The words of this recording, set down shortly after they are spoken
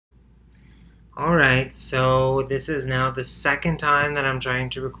Alright, so this is now the second time that I'm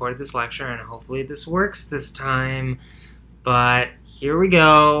trying to record this lecture, and hopefully this works this time. But here we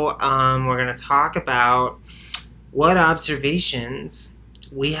go. We're going to talk about what observations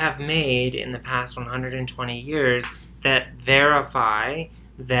we have made in the past 120 years that verify,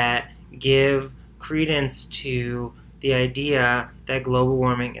 that give credence to the idea that global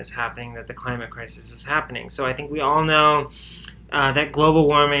warming is happening, that the climate crisis is happening. So I think we all know that global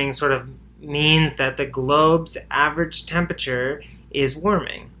warming sort of means that the globe's average temperature is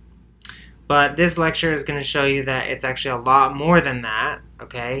warming. But this lecture is going to show you that it's actually a lot more than that,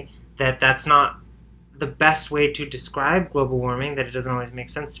 okay? That's not the best way to describe global warming, that it doesn't always make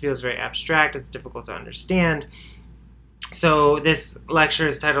sense to people. It's very abstract, it's difficult to understand. So this lecture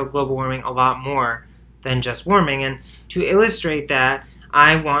is titled Global Warming: A Lot More Than Just Warming. And to illustrate that,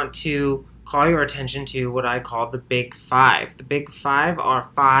 I want to call your attention to what I call the Big Five. The Big Five are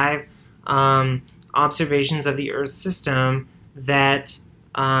five observations of the Earth system that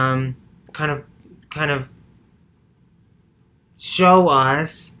kind of show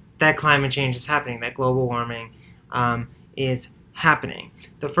us that climate change is happening, that global warming is happening.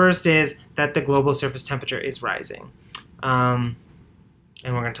 The first is that the global surface temperature is rising, and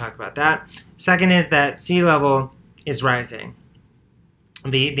we're going to talk about that. Second is that sea level is rising.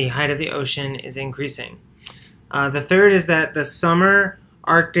 The height of the ocean is increasing. The third is that the summer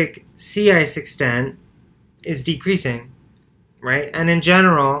Arctic sea ice extent is decreasing, right? And in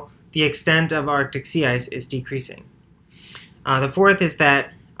general, the extent of Arctic sea ice is decreasing. The fourth is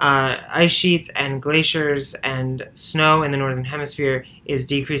that ice sheets and glaciers and snow in the northern hemisphere is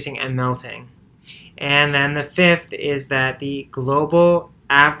decreasing and melting. And then the fifth is that the global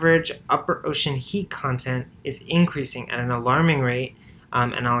average upper ocean heat content is increasing at an alarming rate,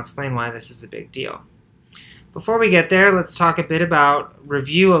 and I'll explain why this is a big deal. Before we get there, let's talk a bit about,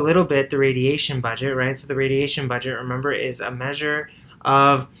 review a little bit the radiation budget, right? So the radiation budget, remember, is a measure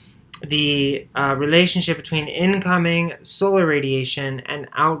of the relationship between incoming solar radiation and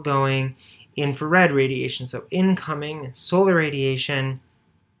outgoing infrared radiation. So incoming solar radiation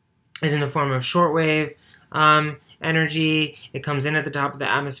is in the form of shortwave energy. It comes in at the top of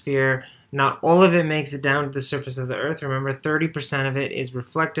the atmosphere. Not all of it makes it down to the surface of the Earth. Remember, 30% of it is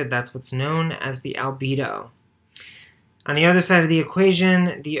reflected. That's what's known as the albedo. On the other side of the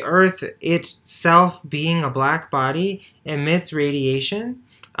equation, the Earth itself, being a black body, emits radiation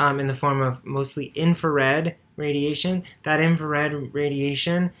in the form of mostly infrared radiation. That infrared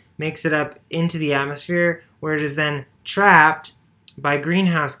radiation makes it up into the atmosphere, where it is then trapped by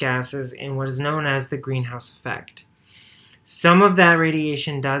greenhouse gases in what is known as the greenhouse effect. Some of that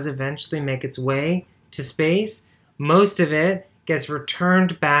radiation does eventually make its way to space. Most of it gets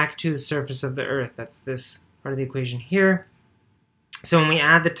returned back to the surface of the Earth. That's this part of the equation here. So when we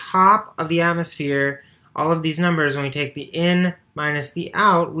add the top of the atmosphere, all of these numbers, when we take the in minus the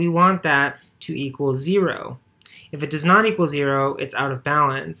out, we want that to equal 0. If it does not equal 0, it's out of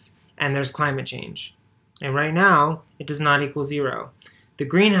balance, and there's climate change. And right now, it does not equal 0. The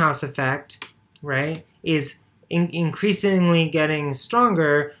greenhouse effect, right, is increasingly getting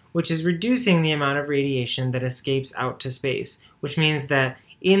stronger, which is reducing the amount of radiation that escapes out to space, which means that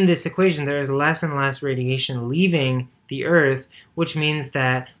in this equation there is less and less radiation leaving the Earth, which means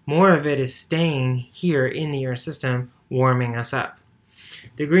that more of it is staying here in the Earth system, warming us up.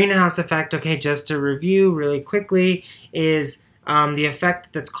 The greenhouse effect, okay, just to review really quickly, is the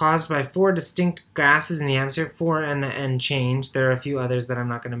effect that's caused by 4 distinct gases in the atmosphere, 4 and change. There are a few others that I'm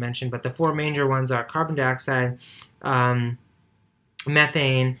not going to mention, but the 4 major ones are carbon dioxide,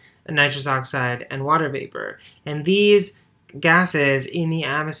 methane, nitrous oxide, and water vapor. And these gases in the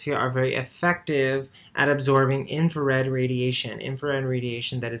atmosphere are very effective at absorbing infrared radiation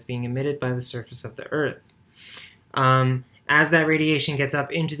that is being emitted by the surface of the Earth. As that radiation gets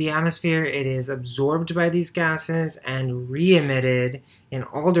up into the atmosphere, it is absorbed by these gases and re-emitted in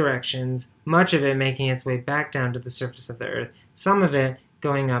all directions, much of it making its way back down to the surface of the Earth, some of it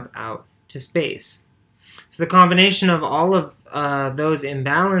going up out to space. So the combination of all of those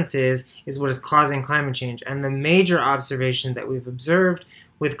imbalances is what is causing climate change. And the major observation that we've observed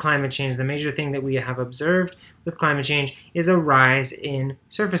with climate change, the major thing that we have observed with climate change, is a rise in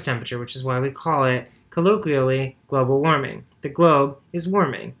surface temperature, which is why we call it colloquially global warming. The globe is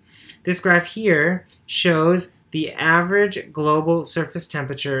warming. This graph here shows the average global surface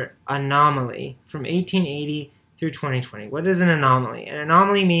temperature anomaly from 1880 through 2020. What is an anomaly? An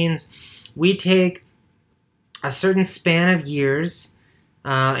anomaly means we take a certain span of years,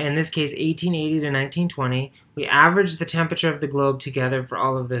 in this case 1880 to 1920, we average the temperature of the globe together for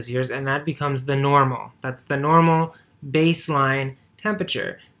all of those years, and that becomes the normal. That's the normal baseline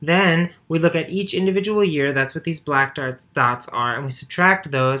temperature. Then we look at each individual year, that's what these black dots are, and we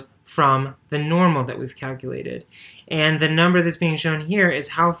subtract those from the normal that we've calculated. And the number that's being shown here is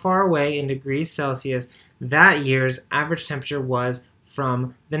how far away in degrees Celsius that year's average temperature was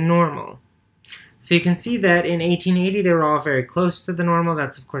from the normal. So you can see that in 1880 they were all very close to the normal.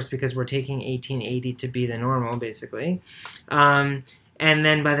 That's of course because we're taking 1880 to be the normal, basically. And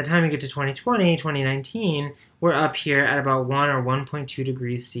then by the time we get to 2020, 2019, we're up here at about 1 or 1.2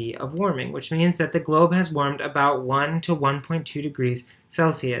 degrees C of warming, which means that the globe has warmed about 1 to 1.2 degrees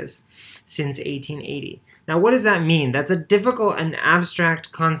Celsius since 1880. Now, what does that mean? That's a difficult and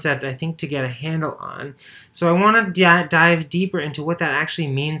abstract concept, I think, to get a handle on. So I want to dive deeper into what that actually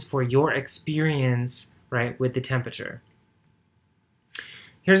means for your experience, right, with the temperature.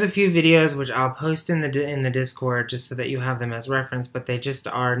 Here's a few videos which I'll post in the Discord just so that you have them as reference, but they just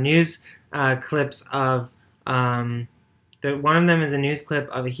are news clips of, one of them is a news clip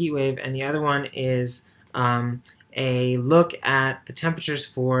of a heat wave, and the other one is a look at the temperatures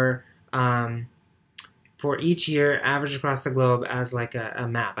for each year averaged across the globe as like a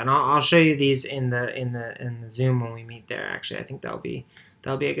map. And I'll show you these in the Zoom when we meet there. Actually, I think that'll be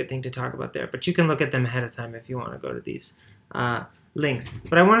a good thing to talk about there. But you can look at them ahead of time if you want to go to these links.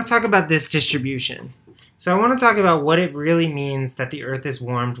 But I want to talk about this distribution. So I want to talk about what it really means that the Earth is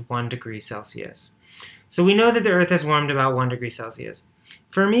warmed 1 degree Celsius. So we know that the Earth has warmed about 1 degree Celsius.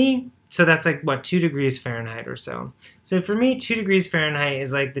 For me, so that's like, what, 2 degrees Fahrenheit or so. So for me, 2 degrees Fahrenheit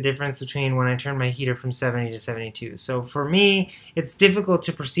is like the difference between when I turn my heater from 70 to 72. So for me, it's difficult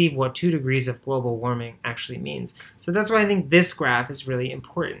to perceive what 2 degrees of global warming actually means. So that's why I think this graph is really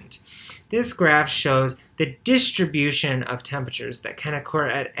important. This graph shows the distribution of temperatures that can occur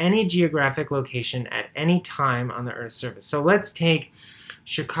at any geographic location at any time on the Earth's surface. So let's take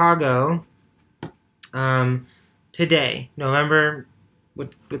Chicago today, November.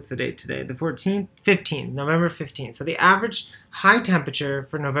 What's the date today? The 14th? 15th, November 15th. So the average high temperature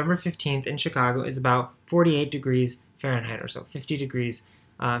for November 15th in Chicago is about 48 degrees Fahrenheit or so, 50 degrees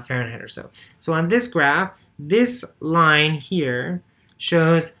Fahrenheit or so. So on this graph, this line here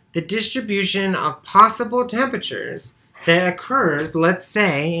shows the distribution of possible temperatures that occurs, let's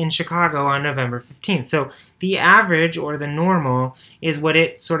say, in Chicago on November 15th. So the average, or the normal, is what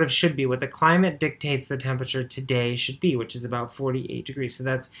it sort of should be, what the climate dictates the temperature today should be, which is about 48 degrees. So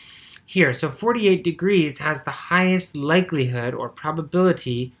that's here. So 48 degrees has the highest likelihood or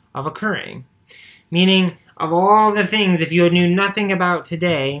probability of occurring. Meaning, of all the things, if you knew nothing about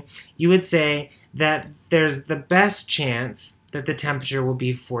today, you would say that there's the best chance that the temperature will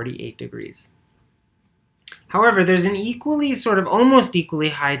be 48 degrees. However, there's an equally, sort of almost equally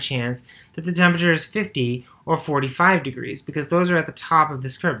high chance that the temperature is 50 or 45 degrees, because those are at the top of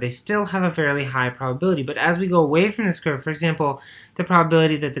this curve. They still have a fairly high probability, but as we go away from this curve, for example, the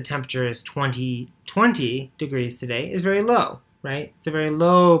probability that the temperature is 20 degrees today is very low, right? It's a very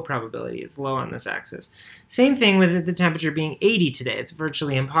low probability. It's low on this axis. Same thing with the temperature being 80 today. It's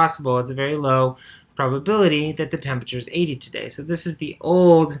virtually impossible. It's a very low probability that the temperature is 80 today. So this is the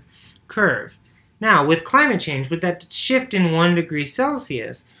old curve. Now, with climate change, with that shift in 1 degree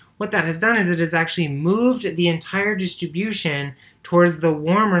Celsius, what that has done is it has actually moved the entire distribution towards the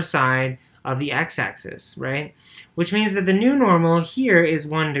warmer side of the x-axis, right? Which means that the new normal here is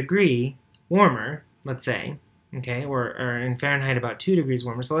 1 degree warmer, let's say, okay, or in Fahrenheit about 2 degrees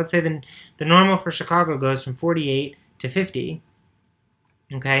warmer. So let's say the normal for Chicago goes from 48 to 50,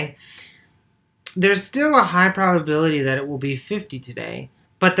 okay? There's still a high probability that it will be 50 today,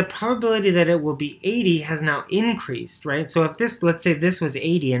 but the probability that it will be 80 has now increased, right? So if this, let's say this was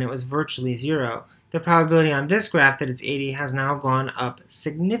 80 and it was virtually 0, the probability on this graph that it's 80 has now gone up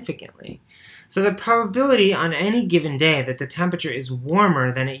significantly. So the probability on any given day that the temperature is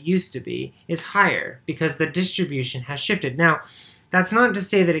warmer than it used to be is higher because the distribution has shifted. Now, that's not to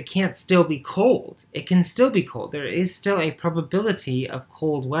say that it can't still be cold. It can still be cold. There is still a probability of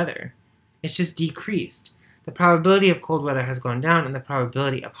cold weather. It's just decreased. The probability of cold weather has gone down and the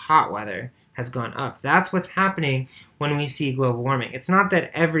probability of hot weather has gone up. That's what's happening when we see global warming. It's not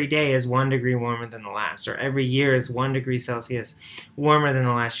that every day is 1 degree warmer than the last, or every year is 1 degree Celsius warmer than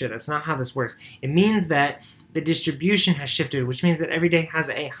the last year. That's not how this works. It means that the distribution has shifted, which means that every day has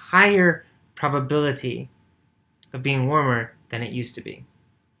a higher probability of being warmer than it used to be.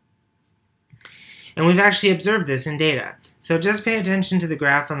 And we've actually observed this in data. So just pay attention to the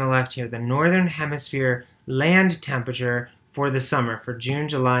graph on the left here, the northern hemisphere land temperature for the summer, for June,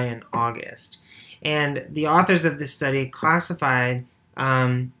 July, and August. And the authors of this study classified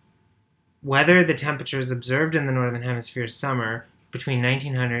whether the temperatures observed in the northern hemisphere summer between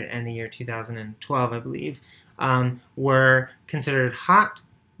 1900 and the year 2012, I believe, were considered hot,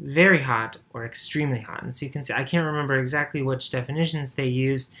 very hot, or extremely hot. And so you can see, I can't remember exactly which definitions they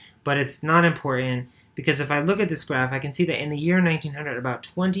used, but it's not important because if I look at this graph, I can see that in the year 1900, about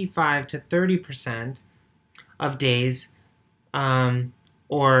 25 to 30% of days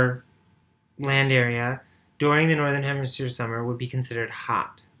or land area during the Northern Hemisphere summer would be considered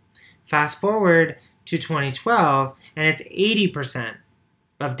hot. Fast forward to 2012, and it's 80%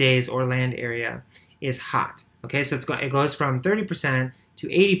 of days or land area is hot. Okay, so it goes from 30% to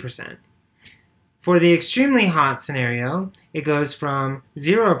 80%. For the extremely hot scenario, it goes from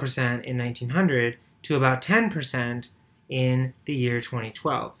 0% in 1900 to about 10% in the year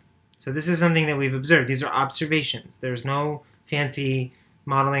 2012. So this is something that we've observed. These are observations. There's no fancy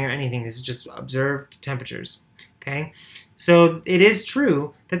modeling or anything. This is just observed temperatures. Okay, so it is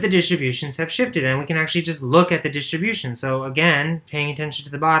true that the distributions have shifted, and we can actually just look at the distribution. So again, paying attention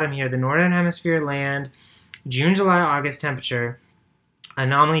to the bottom here, the Northern Hemisphere land, June, July, August temperature,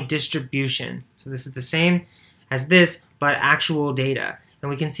 anomaly distribution. So this is the same as this, but actual data.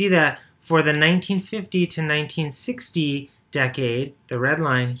 And we can see that for the 1950 to 1960 decade, the red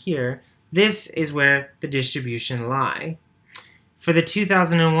line here, this is where the distribution lie. For the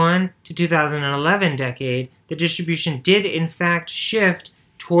 2001 to 2011 decade, the distribution did in fact shift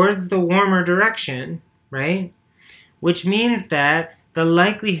towards the warmer direction, right? Which means that the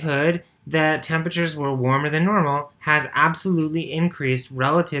likelihood that temperatures were warmer than normal has absolutely increased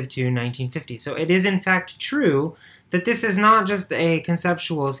relative to 1950. So it is in fact true that this is not just a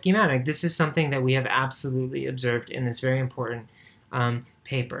conceptual schematic. This is something that we have absolutely observed in this very important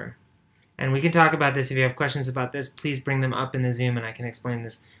paper. And we can talk about this. If you have questions about this, please bring them up in the Zoom and I can explain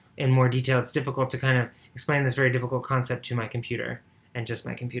this in more detail. It's difficult to kind of explain this very difficult concept to my computer and just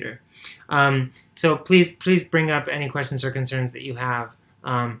my computer. So please bring up any questions or concerns that you have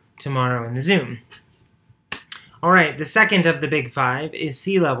tomorrow in the Zoom. All right, the second of the big five is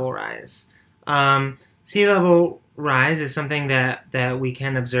sea level rise. Sea level rise is something that we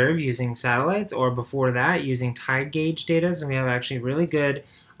can observe using satellites, or before that using tide gauge data. So we have actually really good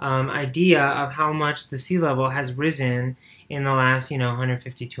idea of how much the sea level has risen in the last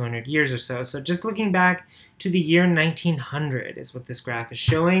 150, 200 years or so. So just looking back to the year 1900 is what this graph is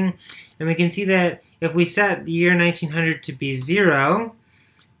showing. And we can see that if we set the year 1900 to be 0,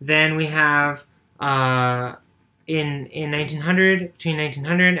 then we have in 1900, between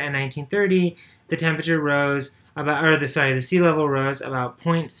 1900 and 1930, the temperature rose about, the sea level rose about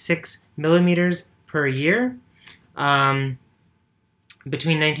 0.6 millimeters per year.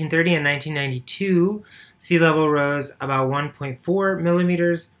 Between 1930 and 1992, sea level rose about 1.4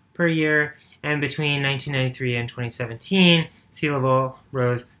 millimeters per year, and between 1993 and 2017, sea level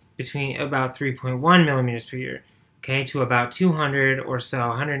rose between about 3.1 millimeters per year, okay, to about 200 or so,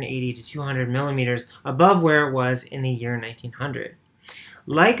 180 to 200 millimeters above where it was in the year 1900.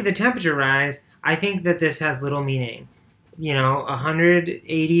 Like the temperature rise, I think that this has little meaning.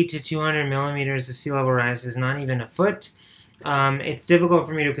 180 to 200 millimeters of sea level rise is not even a foot. It's difficult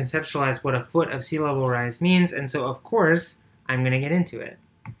for me to conceptualize what a foot of sea level rise means, and so of course I'm going to get into it.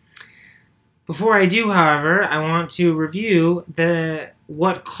 Before I do, however, I want to review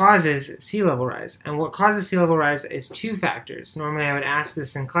what causes sea level rise. And what causes sea level rise is two factors. Normally I would ask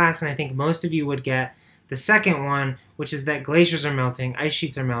this in class, and I think most of you would get the second one, which is that glaciers are melting, ice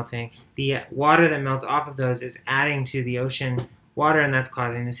sheets are melting. The water that melts off of those is adding to the ocean water, and that's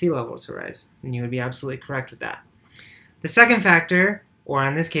causing the sea level to rise. And you would be absolutely correct with that. The second factor, or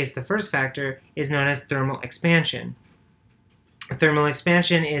in this case the first factor, is known as thermal expansion. Thermal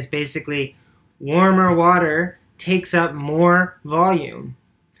expansion is basically warmer water takes up more volume.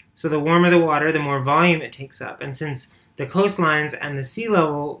 So the warmer the water, the more volume it takes up. And since the coastlines and the sea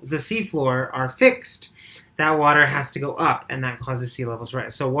level, the seafloor are fixed, that water has to go up, and that causes sea levels to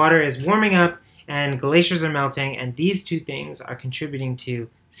rise. So water is warming up and glaciers are melting, and these two things are contributing to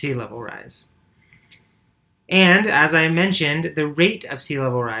sea level rise. And as I mentioned, the rate of sea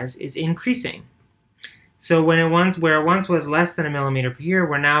level rise is increasing. So where it once was less than a millimeter per year,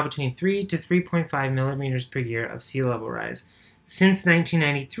 we're now between 3 to 3.5 millimeters per year of sea level rise. Since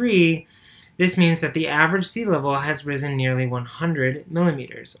 1993, this means that the average sea level has risen nearly 100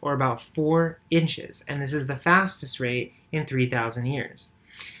 millimeters, or about 4 inches, and this is the fastest rate in 3,000 years.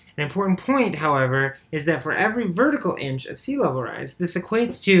 An important point, however, is that for every vertical inch of sea level rise, this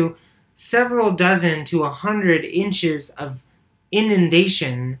equates to several dozen to 100 inches of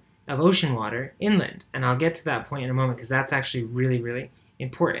inundation of ocean water inland. And I'll get to that point in a moment because that's actually really, really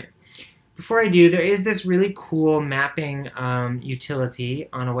important. Before I do, there is this really cool mapping utility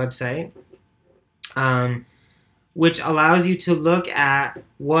on a website which allows you to look at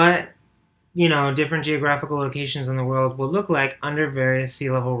what different geographical locations in the world will look like under various sea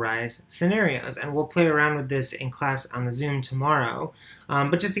level rise scenarios. And we'll play around with this in class on the Zoom tomorrow.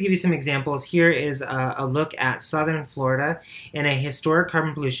 But just to give you some examples, here is a look at southern Florida in a historic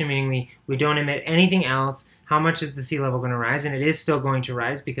carbon pollution, meaning we don't emit anything else. How much is the sea level going to rise? And it is still going to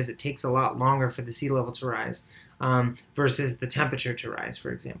rise because it takes a lot longer for the sea level to rise versus the temperature to rise,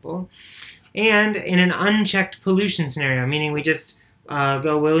 for example. And in an unchecked pollution scenario, meaning we just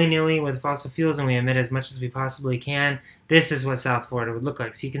go willy-nilly with fossil fuels and we emit as much as we possibly can, this is what South Florida would look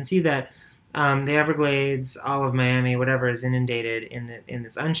like. So you can see that the Everglades, all of Miami, whatever, is inundated in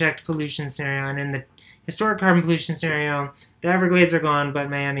this unchecked pollution scenario. And in the historic carbon pollution scenario, the Everglades are gone, but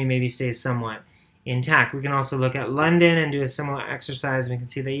Miami maybe stays somewhat intact. We can also look at London and do a similar exercise. We can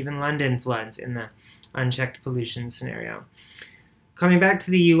see that even London floods in the unchecked pollution scenario. Coming back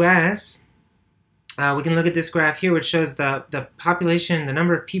to the U.S., we can look at this graph here, which shows the population, the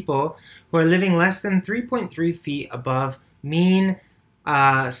number of people who are living less than 3.3 feet above mean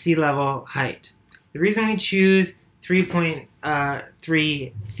sea level height. The reason we choose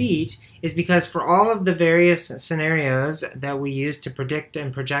 3.3 feet is because for all of the various scenarios that we use to predict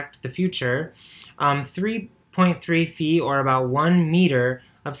and project the future, 3.3 feet, or about 1 meter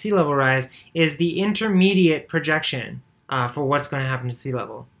of sea level rise, is the intermediate projection for what's going to happen to sea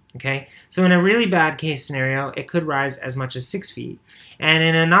level. Okay, so in a really bad case scenario, it could rise as much as 6 feet. And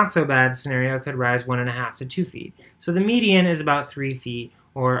in a not so bad scenario, it could rise 1.5 to 2 feet. So the median is about 3 feet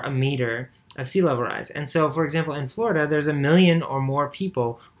or a meter of sea level rise. And so, for example, in Florida, there's 1 million or more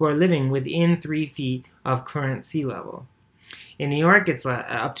people who are living within 3 feet of current sea level. In New York, it's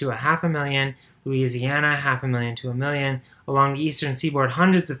up to 500,000. Louisiana, 500,000 to 1 million. Along the eastern seaboard,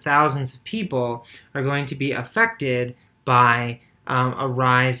 hundreds of thousands of people are going to be affected by a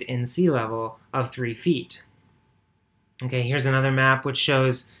rise in sea level of 3 feet. Okay, here's another map which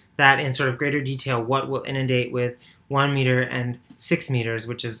shows that in sort of greater detail what will inundate with 1 meter and 6 meters,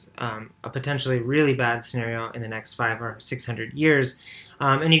 which is a potentially really bad scenario in the next 500 or 600 years.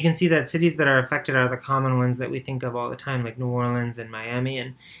 And you can see that cities that are affected are the common ones that we think of all the time, like New Orleans and Miami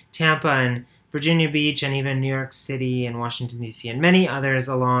and Tampa and Virginia Beach and even New York City and Washington, D.C. and many others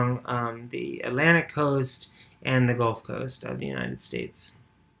along the Atlantic coast and the Gulf Coast of the United States.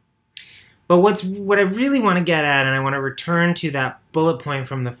 But what I really want to get at, and I want to return to that bullet point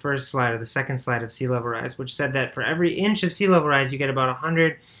from the first slide or the second slide of sea level rise, which said that for every inch of sea level rise, you get about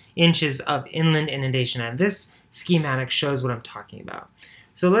 100 inches of inland inundation. And this schematic shows what I'm talking about.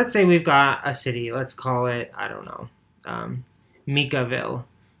 So let's say we've got a city. Let's call it, I don't know, Meekaville.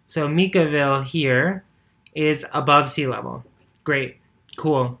 So Meekaville here is above sea level. Great,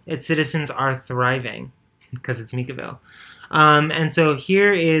 cool. Its citizens are thriving because it's Meekaville. And so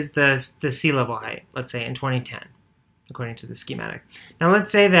here is the sea level height, let's say in 2010, according to the schematic. Now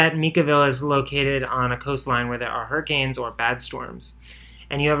let's say that Meekaville is located on a coastline where there are hurricanes or bad storms.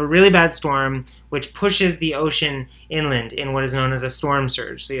 And you have a really bad storm which pushes the ocean inland in what is known as a storm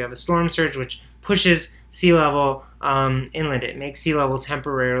surge. So you have a storm surge which pushes sea level inland. It makes sea level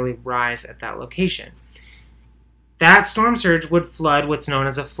temporarily rise at that location. That storm surge would flood what's known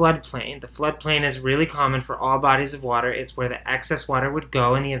as a floodplain. The floodplain is really common for all bodies of water. It's where the excess water would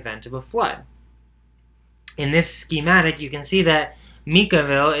go in the event of a flood. In this schematic, you can see that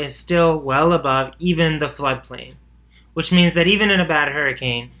Meekaville is still well above even the floodplain, which means that even in a bad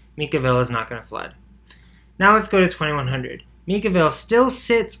hurricane, Meekaville is not going to flood. Now let's go to 2100. Meekaville still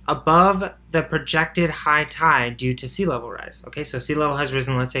sits above the projected high tide due to sea level rise. Okay, so sea level has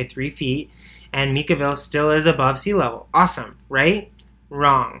risen, let's say, 3 feet. And Meekaville still is above sea level. Awesome, right?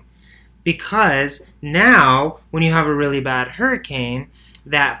 Wrong. Because now, when you have a really bad hurricane,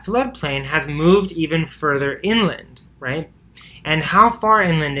 that floodplain has moved even further inland, right? And how far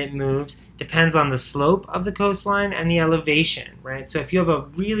inland it moves depends on the slope of the coastline and the elevation, right? So if you have a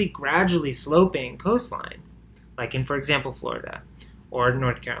really gradually sloping coastline, like in, for example, Florida or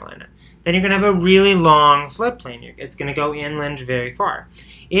North Carolina, then you're going to have a really long floodplain. It's going to go inland very far.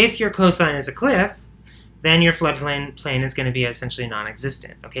 If your coastline is a cliff, then your floodplain is going to be essentially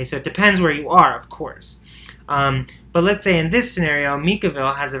non-existent. Okay, so it depends where you are, of course. But let's say in this scenario,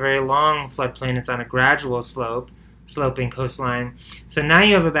 Meekaville has a very long floodplain. It's on a gradual sloping coastline. So now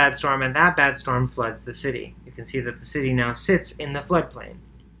you have a bad storm, and that bad storm floods the city. You can see that the city now sits in the floodplain.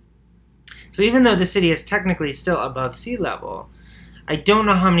 So even though the city is technically still above sea level, I don't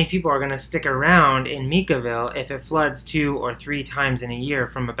know how many people are going to stick around in Meekaville if it floods 2 or 3 times in a year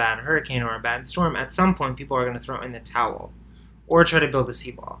from a bad hurricane or a bad storm. At some point, people are going to throw in the towel or try to build a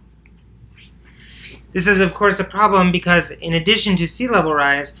seawall. This is, of course, a problem because in addition to sea level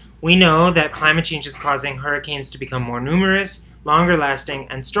rise, we know that climate change is causing hurricanes to become more numerous, longer lasting,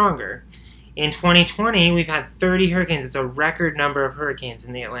 and stronger. In 2020, we've had 30 hurricanes. It's a record number of hurricanes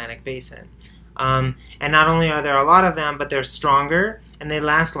in the Atlantic Basin. And not only are there a lot of them, but they're stronger and they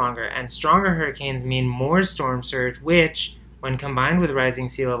last longer. And stronger hurricanes mean more storm surge, which, when combined with rising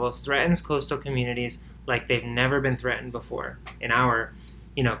sea levels, threatens coastal communities like they've never been threatened before in our,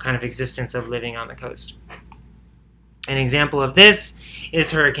 kind of existence of living on the coast. An example of this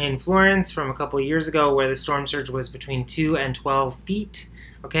is Hurricane Florence from a couple years ago, where the storm surge was between 2 and 12 feet.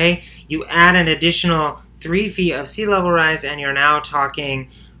 Okay, you add an additional 3 feet of sea level rise, and you're now talking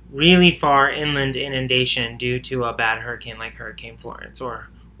really far inland inundation due to a bad hurricane like Hurricane Florence or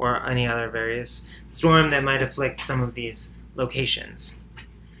any other various storm that might afflict some of these locations.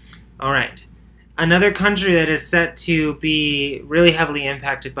 All right. Another country that is set to be really heavily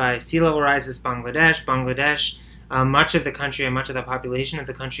impacted by sea level rise is Bangladesh. Bangladesh, much of the country and much of the population of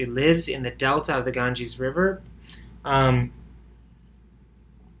the country lives in the delta of the Ganges River.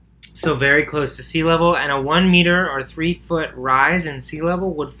 So very close to sea level, and a 1 meter or 3 foot rise in sea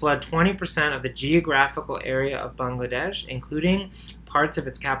level would flood 20% of the geographical area of Bangladesh, including parts of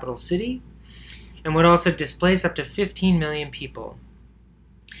its capital city, and would also displace up to 15 million people.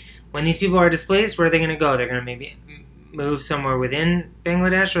 When these people are displaced, where are they going to go? They're going to maybe move somewhere within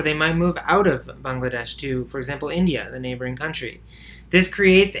Bangladesh, or they might move out of Bangladesh to, for example, India, the neighboring country. This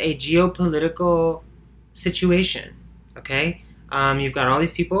creates a geopolitical situation, okay? You've got all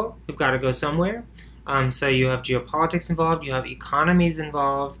these people who've got to go somewhere. So you have geopolitics involved, you have economies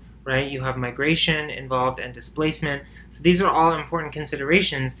involved, right? You have migration involved and displacement. So these are all important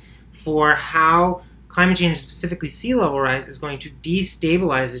considerations for how climate change, specifically sea level rise, is going to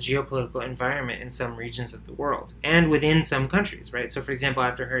destabilize the geopolitical environment in some regions of the world and within some countries, right? So for example,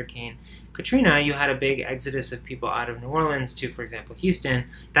 after Hurricane Katrina, you had a big exodus of people out of New Orleans to, for example, Houston.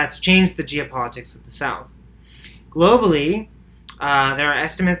 That's changed the geopolitics of the South. Globally, there are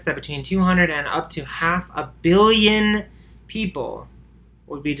estimates that between 200 and up to 500 million people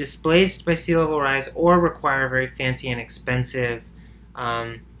would be displaced by sea level rise or require very fancy and expensive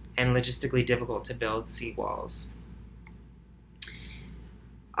and logistically difficult to build seawalls.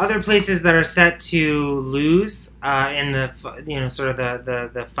 Other places that are set to lose in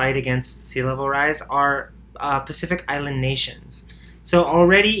the the fight against sea level rise are Pacific Island nations. So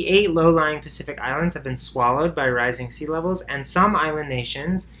already 8 low-lying Pacific islands have been swallowed by rising sea levels, and some island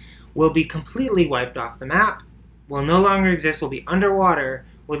nations will be completely wiped off the map, will no longer exist, will be underwater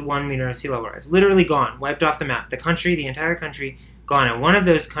with 1 meter of sea level rise. Literally gone, wiped off the map. The country, the entire country, gone. And one of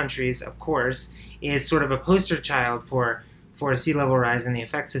those countries, of course, is sort of a poster child for sea level rise and the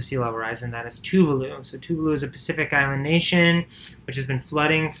effects of sea level rise, and that is Tuvalu. So Tuvalu is a Pacific island nation which has been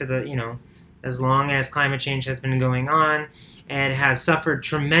flooding for as long as climate change has been going on, and has suffered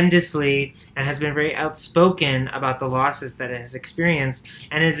tremendously and has been very outspoken about the losses that it has experienced,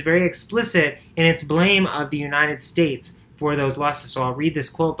 and is very explicit in its blame of the United States for those losses. So I'll read this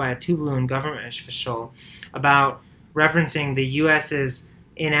quote by a Tuvaluan government official about referencing the U.S.'s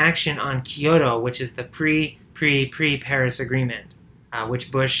inaction on Kyoto, which is the pre-Paris Agreement, which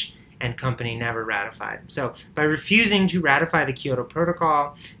Bush and company never ratified. So by refusing to ratify the Kyoto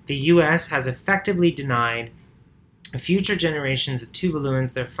Protocol, the U.S. has effectively denied future generations of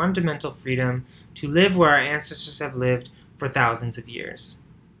Tuvaluans their fundamental freedom to live where our ancestors have lived for thousands of years.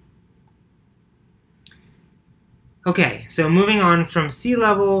 Okay, so moving on from sea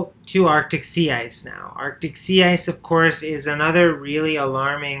level to Arctic sea ice now. Arctic sea ice, of course, is another really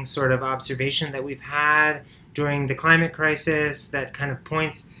alarming sort of observation that we've had during the climate crisis that kind of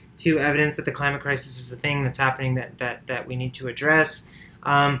points to evidence that the climate crisis is a thing that's happening that we need to address.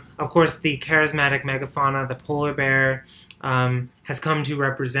 Of course, the charismatic megafauna, the polar bear, has come to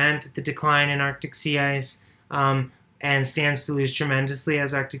represent the decline in Arctic sea ice and stands to lose tremendously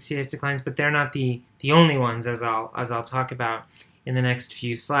as Arctic sea ice declines, but they're not the only ones, as I'll talk about in the next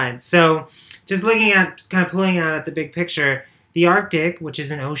few slides. So just looking at, kind of pulling out at the big picture, the Arctic, which is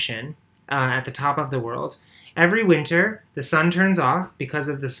an ocean at the top of the world, every winter the sun turns off because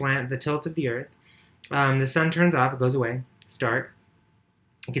of the tilt of the Earth. The sun turns off, it goes away, it's dark.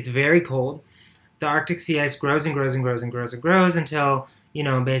 It gets very cold. The Arctic sea ice grows and grows and grows and grows and grows until,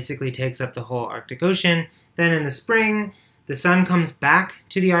 basically takes up the whole Arctic Ocean. Then in the spring, the sun comes back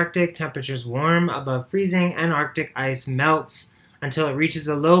to the Arctic, temperatures warm above freezing, and Arctic ice melts until it reaches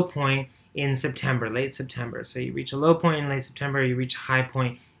a low point in September, late September. So you reach a low point in late September, you reach a high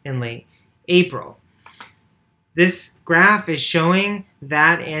point in late April. This graph is showing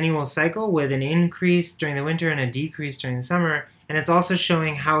that annual cycle with an increase during the winter and a decrease during the summer. And it's also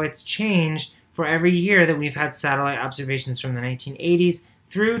showing how it's changed for every year that we've had satellite observations from the 1980s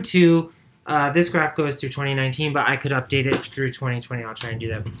through to, this graph goes through 2019, but I could update it through 2020. I'll try and do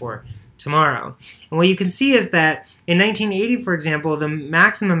that before tomorrow. And what you can see is that in 1980, for example, the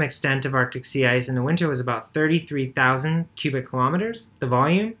maximum extent of Arctic sea ice in the winter was about 33,000 cubic kilometers, the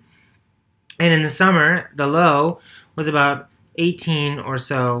volume. And in the summer, the low was about 18 or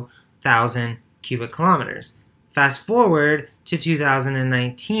so thousand cubic kilometers. Fast forward to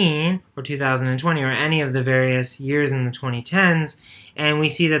 2019 or 2020 or any of the various years in the 2010s, and we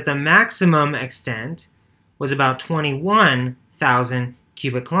see that the maximum extent was about 21,000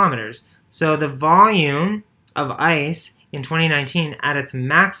 cubic kilometers. So the volume of ice in 2019 at its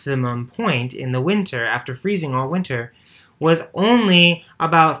maximum point in the winter, after freezing all winter, was only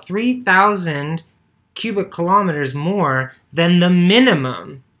about 3,000 cubic kilometers more than the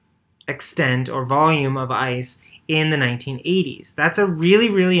minimum extent or volume of ice in the 1980s. That's a really,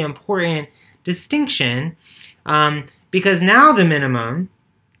 really important distinction because now the minimum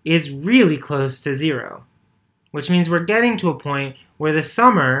is really close to zero, which means we're getting to a point where the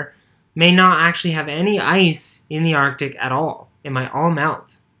summer may not actually have any ice in the Arctic at all. It might all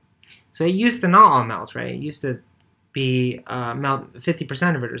melt. So it used to not all melt, right? It used to be melt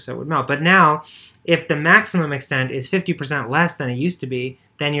 50% of it or so would melt. But now, if the maximum extent is 50% less than it used to be,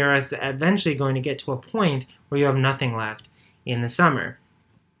 then you're eventually going to get to a point where you have nothing left in the summer.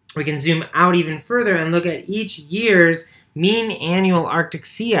 We can zoom out even further and look at each year's mean annual Arctic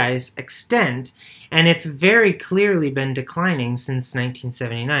sea ice extent, and it's very clearly been declining since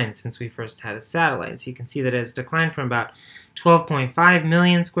 1979, since we first had a satellite. So you can see that it's declined from about 12.5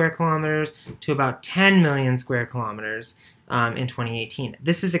 million square kilometers to about 10 million square kilometers in 2018.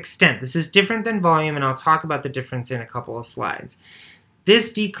 This is extent. This is different than volume, and I'll talk about the difference in a couple of slides.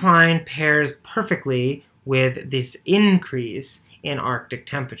 This decline pairs perfectly with this increase in Arctic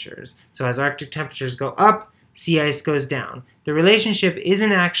temperatures. So as Arctic temperatures go up, sea ice goes down. The relationship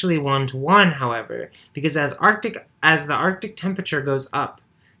isn't actually one-to-one, however, because as the Arctic temperature goes up,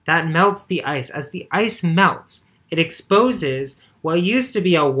 that melts the ice. As the ice melts, it exposes what used to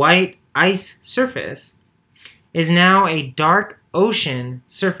be a white ice surface is now a dark ocean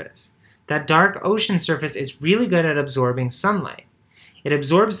surface. That dark ocean surface is really good at absorbing sunlight. It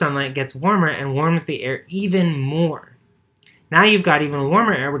absorbs sunlight, gets warmer, and warms the air even more. Now you've got even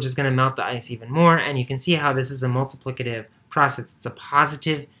warmer air, which is going to melt the ice even more, and you can see how this is a multiplicative process. It's a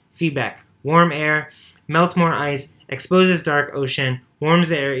positive feedback. Warm air melts more ice, exposes dark ocean, warms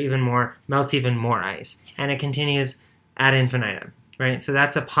the air even more, melts even more ice, and it continues ad infinitum, right? So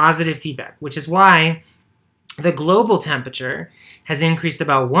that's a positive feedback, which is why the global temperature has increased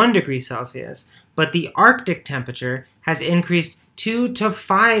about 1 degree Celsius, but the Arctic temperature has increased 2 to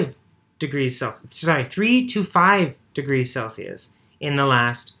 5 degrees Celsius. Sorry, 3 to 5 degrees Celsius in the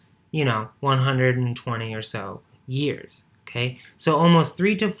last, 120 or so years. Okay, so almost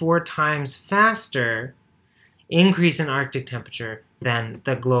 3 to 4 times faster increase in Arctic temperature than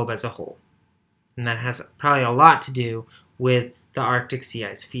the globe as a whole. And that has probably a lot to do with the Arctic sea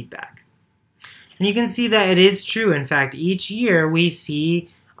ice feedback. And you can see that it is true. In fact, each year we see,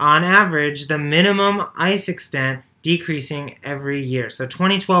 on average, the minimum ice extent decreasing every year. So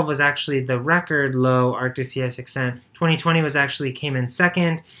 2012 was actually the record low Arctic sea ice extent. 2020 came in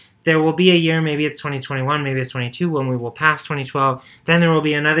second. There will be a year, maybe it's 2021, maybe it's 22, when we will pass 2012. Then there will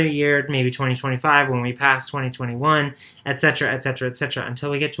be another year, maybe 2025, when we pass 2021, etc., etc., etc., until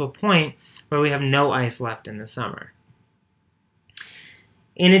we get to a point where we have no ice left in the summer.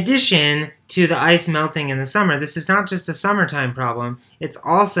 In addition to the ice melting in the summer, this is not just a summertime problem, it's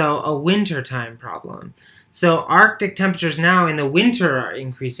also a wintertime problem. So Arctic temperatures now in the winter are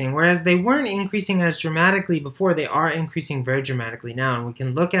increasing, whereas they weren't increasing as dramatically before. They are increasing very dramatically now. And we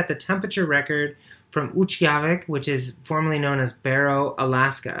can look at the temperature record from Utqiagvik, which is formerly known as Barrow,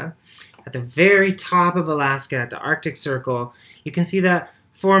 Alaska. At the very top of Alaska, at the Arctic Circle, you can see that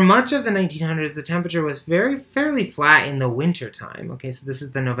for much of the 1900s, the temperature was fairly flat in the winter time. Okay, so this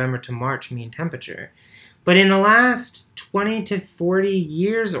is the November to March mean temperature. But in the last 20 to 40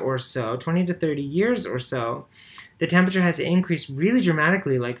 years or so, 20 to 30 years or so, the temperature has increased really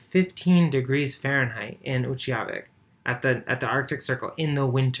dramatically, like 15 degrees Fahrenheit in Utqiagvik at the Arctic Circle in the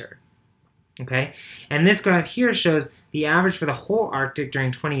winter. Okay, and this graph here shows the average for the whole Arctic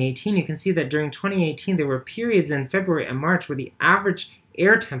during 2018. You can see that during 2018 there were periods in February and March where the average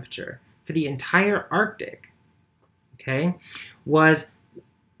air temperature for the entire Arctic, okay, was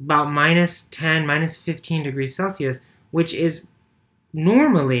about minus 10, minus 15 degrees Celsius, which is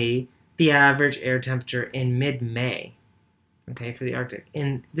normally the average air temperature in mid-May, okay, for the Arctic.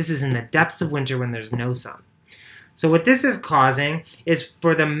 And this is in the depths of winter when there's no sun. So what this is causing is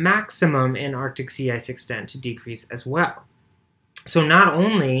for the maximum in Arctic sea ice extent to decrease as well. So not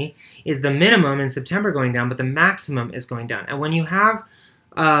only is the minimum in September going down, but the maximum is going down. And when you have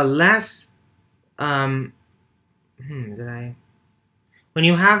less, when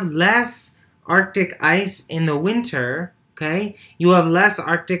you have less Arctic ice in the winter, okay, you have less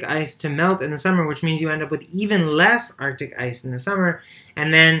Arctic ice to melt in the summer, which means you end up with even less Arctic ice in the summer,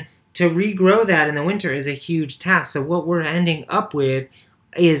 and then to regrow that in the winter is a huge task. So what we're ending up with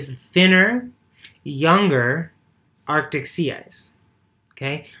is thinner, younger Arctic sea ice,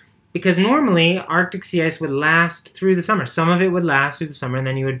 okay? Because normally Arctic sea ice would last through the summer. Some of it would last through the summer, and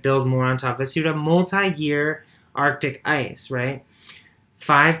then you would build more on top of it. So you'd have multi-year Arctic ice, right?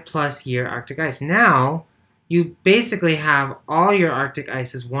 5+ year Arctic ice. Now, you basically have all your Arctic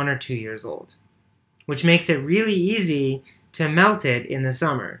ice is 1 or 2 years old, which makes it really easy to melt it in the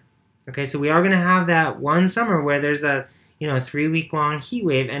summer. Okay, so we are going to have that one summer where there's a 3-week-long heat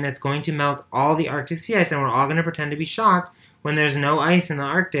wave, and it's going to melt all the Arctic sea ice, and we're all going to pretend to be shocked when there's no ice in the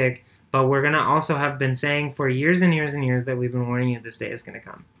Arctic, but we're going to also have been saying for years and years and years that we've been warning you this day is going to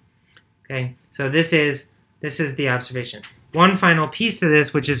come. Okay, so this is the observation. One final piece to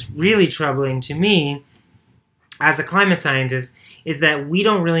this, which is really troubling to me as a climate scientist, is that we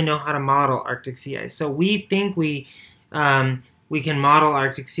don't really know how to model Arctic sea ice. So we think we can model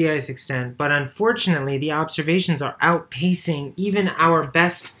Arctic sea ice extent, but unfortunately the observations are outpacing even our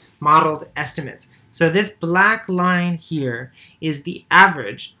best modeled estimates. So this black line here is the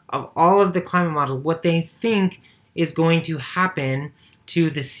average of all of the climate models, what they think is going to happen to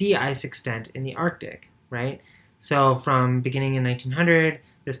the sea ice extent in the Arctic, right? So from beginning in 1900,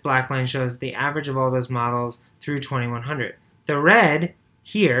 this black line shows the average of all those models through 2100. The red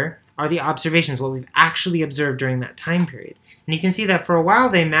here are the observations, what we've actually observed during that time period. And you can see that for a while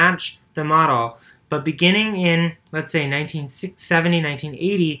they match the model, but beginning in, let's say, 1970,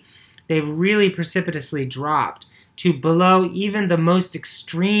 1980, they've really precipitously dropped to below even the most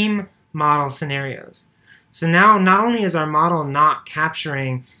extreme model scenarios. So now not only is our model not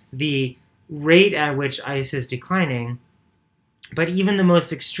capturing the rate at which ice is declining, but even the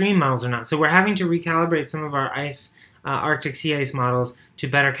most extreme models are not. So we're having to recalibrate some of our Arctic sea ice models to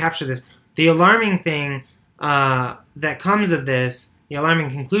better capture this. The alarming thing that comes of this, the alarming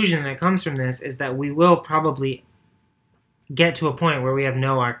conclusion that comes from this, is that we will probably get to a point where we have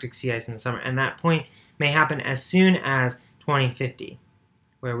no Arctic sea ice in the summer, and that point may happen as soon as 2050,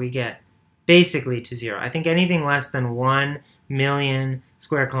 where we get basically to zero. I think anything less than 1 million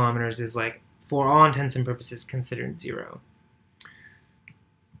square kilometers is, like, for all intents and purposes, considered zero.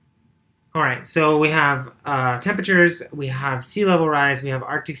 All right, so we have temperatures, we have sea level rise, we have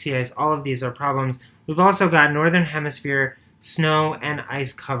Arctic sea ice. All of these are problems. We've also got northern hemisphere snow and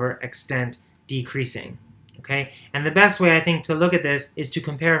ice cover extent decreasing. Okay, and the best way I think to look at this is to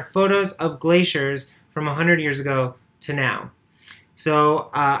compare photos of glaciers from 100 years ago to now.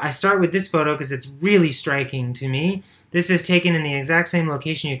 So I start with this photo because it's really striking to me. This is taken in the exact same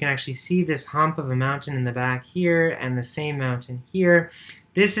location. You can actually see this hump of a mountain in the back here and the same mountain here.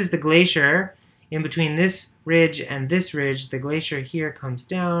 This is the glacier. In between this ridge and this ridge, the glacier here comes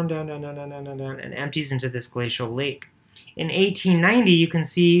down, down, down, down, down, down, down, down, and empties into this glacial lake. In 1890, you can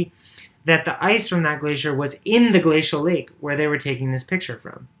see that the ice from that glacier was in the glacial lake where they were taking this picture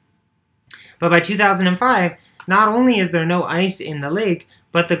from. But by 2005, not only is there no ice in the lake,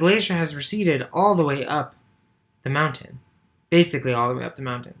 but the glacier has receded all the way up the mountain, basically all the way up the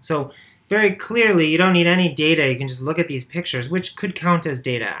mountain. So very clearly, you don't need any data. You can just look at these pictures, which could count as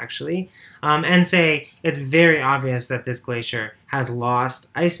data actually, and say it's very obvious that this glacier has lost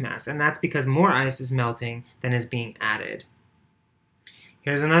ice mass, and that's because more ice is melting than is being added.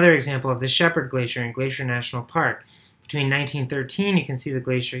 Here's another example of the Shepherd Glacier in Glacier National Park. Between 1913, you can see the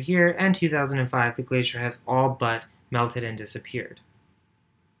glacier here, and 2005, the glacier has all but melted and disappeared.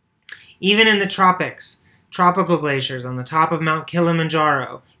 Even in the tropics, tropical glaciers on the top of Mount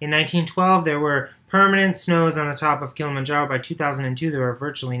Kilimanjaro. In 1912, there were permanent snows on the top of Kilimanjaro. By 2002, there were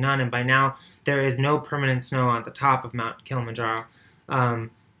virtually none, and by now, there is no permanent snow on the top of Mount Kilimanjaro,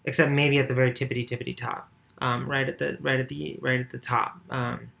 except maybe at the very tippity top. Right at the top.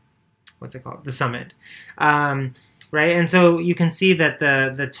 What's it called? The summit. Right, and so you can see that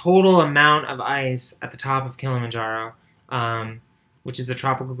the total amount of ice at the top of Kilimanjaro, which is a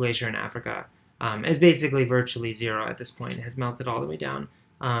tropical glacier in Africa, is basically virtually zero at this point. It has melted all the way down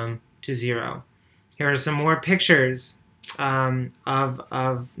to zero. Here are some more pictures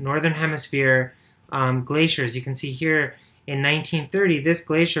of northern hemisphere glaciers. You can see here in 1930, this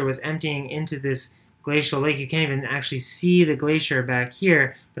glacier was emptying into this glacial lake. You can't even actually see the glacier back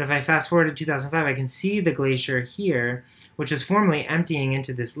here, but if I fast forward to 2005, I can see the glacier here, which was formerly emptying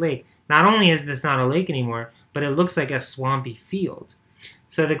into this lake. Not only is this not a lake anymore, but it looks like a swampy field.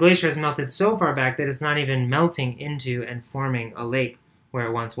 So the glacier has melted so far back that it's not even melting into and forming a lake where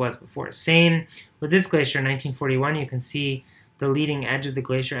it once was before. Same with this glacier, 1941. You can see the leading edge of the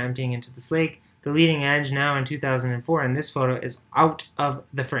glacier emptying into this lake. The leading edge now in 2004 in this photo is out of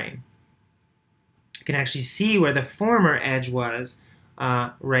the frame. You can actually see where the former edge was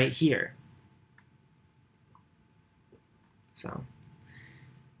right here. So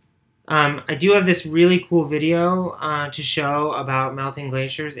I do have this really cool video to show about melting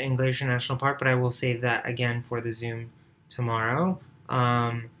glaciers in Glacier National Park, but I will save that again for the Zoom tomorrow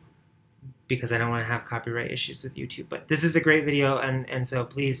because I don't want to have copyright issues with YouTube. But this is a great video, and so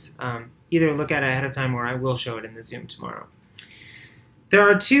please either look at it ahead of time or I will show it in the Zoom tomorrow. There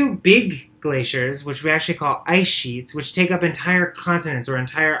are two big glaciers, which we actually call ice sheets, which take up entire continents or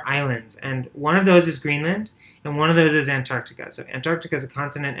entire islands. And one of those is Greenland, and one of those is Antarctica. So Antarctica is a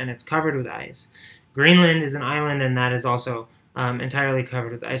continent, and it's covered with ice. Greenland is an island, and that is also entirely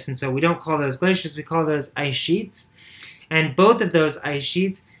covered with ice. And so we don't call those glaciers, we call those ice sheets. And both of those ice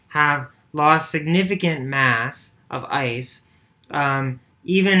sheets have lost significant mass of ice,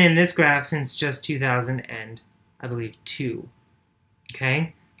 even in this graph since just 2002.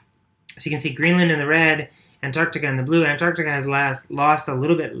 Okay, so you can see Greenland in the red, Antarctica in the blue. Antarctica has lost a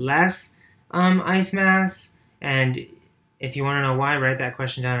little bit less ice mass, and if you want to know why, write that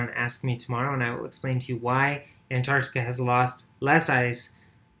question down and ask me tomorrow, and I will explain to you why Antarctica has lost less ice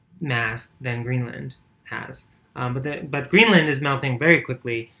mass than Greenland has. But Greenland is melting very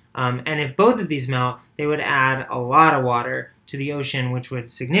quickly, and if both of these melt, they would add a lot of water to the ocean, which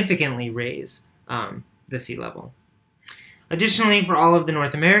would significantly raise the sea level. Additionally, for all of the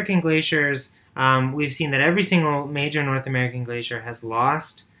North American glaciers, we've seen that every single major North American glacier has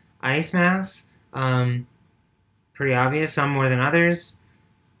lost ice mass. Pretty obvious, some more than others.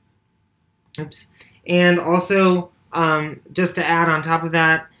 Oops. And also, just to add on top of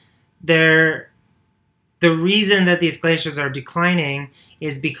that, the reason that these glaciers are declining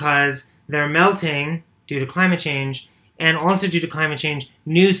is because they're melting due to climate change, and also due to climate change,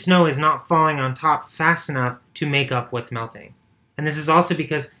 new snow is not falling on top fast enough to make up what's melting. And this is also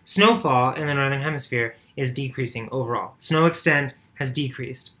because snowfall in the Northern Hemisphere is decreasing overall. Snow extent has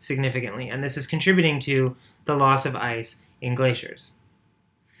decreased significantly, and this is contributing to the loss of ice in glaciers.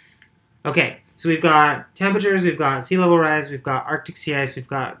 Okay, so we've got temperatures, we've got sea level rise, we've got Arctic sea ice, we've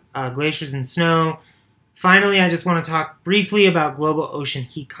got glaciers and snow. Finally, I just want to talk briefly about global ocean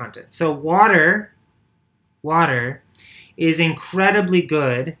heat content. So water is incredibly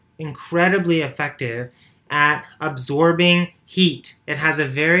good, incredibly effective at absorbing heat. It has a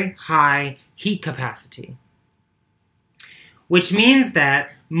very high heat capacity, which means that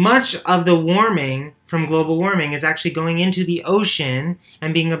much of the warming from global warming is actually going into the ocean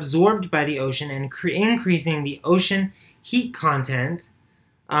and being absorbed by the ocean and increasing the ocean heat content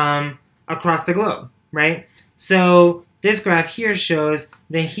across the globe, right? So this graph here shows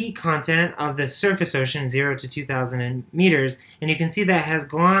the heat content of the surface ocean, 0 to 2,000 meters, and you can see that has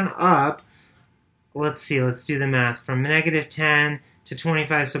gone up, let's do the math, from negative 10 to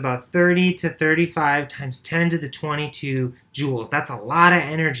 25, so about 30 to 35 times 10 to the 22 joules. That's a lot of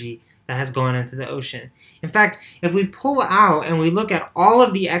energy that has gone into the ocean. In fact, if we pull out and we look at all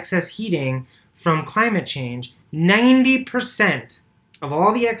of the excess heating from climate change, 90% of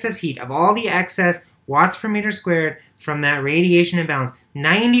all the excess heat, of all the excess watts per meter squared from that radiation imbalance,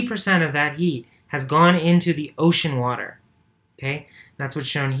 90% of that heat has gone into the ocean water. Okay, that's what's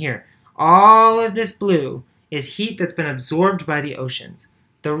shown here. All of this blue is heat that's been absorbed by the oceans.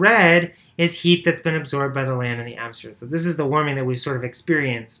 The red is heat that's been absorbed by the land and the atmosphere. So this is the warming that we've sort of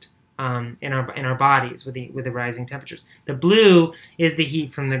experienced in our bodies with the rising temperatures. The blue is the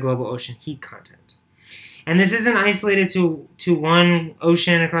heat from the global ocean heat content. And this isn't isolated to one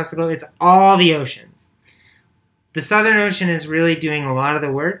ocean across the globe. It's all the oceans. The Southern Ocean is really doing a lot of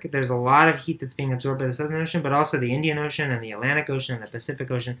the work. There's a lot of heat that's being absorbed by the Southern Ocean, but also the Indian Ocean and the Atlantic Ocean and the Pacific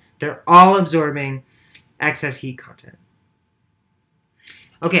Ocean. They're all absorbing excess heat content.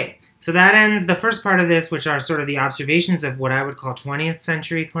 Okay, so that ends the first part of this, which are sort of the observations of what I would call 20th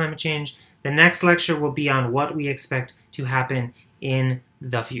century climate change. The next lecture will be on what we expect to happen in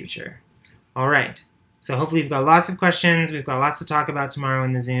the future. All right, so hopefully you've got lots of questions. We've got lots to talk about tomorrow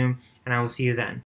in the Zoom, and I will see you then.